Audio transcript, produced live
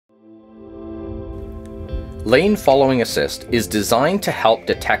Lane following assist is designed to help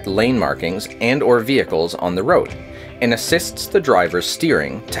detect lane markings and/or vehicles on the road, and assists the driver's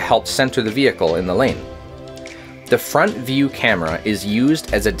steering to help center the vehicle in the lane. The front view camera is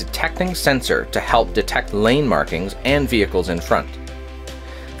used as a detecting sensor to help detect lane markings and vehicles in front.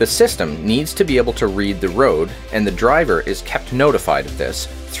 The system needs to be able to read the road, and the driver is kept notified of this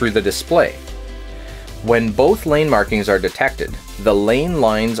through the display. When both lane markings are detected, the lane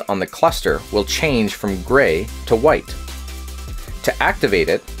lines on the cluster will change from gray to white. To activate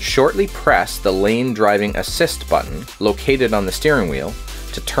it, shortly press the Lane Driving Assist button located on the steering wheel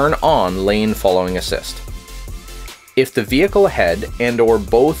to turn on lane following assist. If the vehicle ahead and/or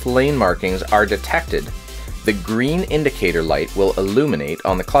both lane markings are detected, the green indicator light will illuminate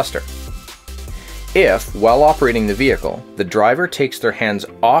on the cluster. If, while operating the vehicle, the driver takes their hands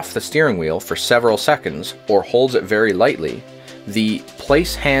off the steering wheel for several seconds or holds it very lightly, the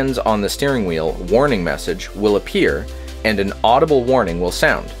 "Place hands on the steering wheel" warning message will appear and an audible warning will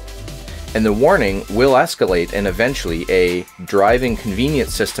sound. And the warning will escalate, and eventually a "Driving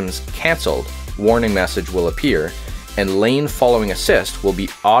Convenience Systems Cancelled" warning message will appear, and lane following assist will be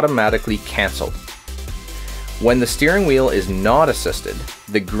automatically cancelled. When the steering wheel is not assisted,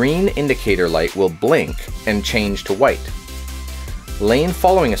 the green indicator light will blink and change to white. Lane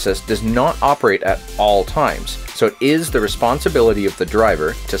following assist does not operate at all times, so it is the responsibility of the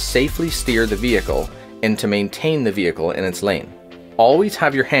driver to safely steer the vehicle and to maintain the vehicle in its lane. Always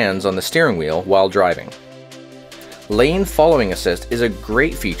have your hands on the steering wheel while driving. Lane following assist is a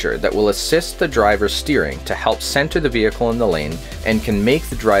great feature that will assist the driver's steering to help center the vehicle in the lane and can make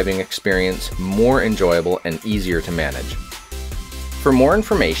the driving experience more enjoyable and easier to manage. For more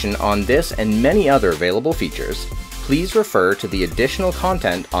information on this and many other available features, please refer to the additional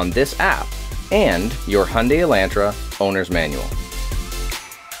content on this app and your Hyundai Elantra Owner's Manual.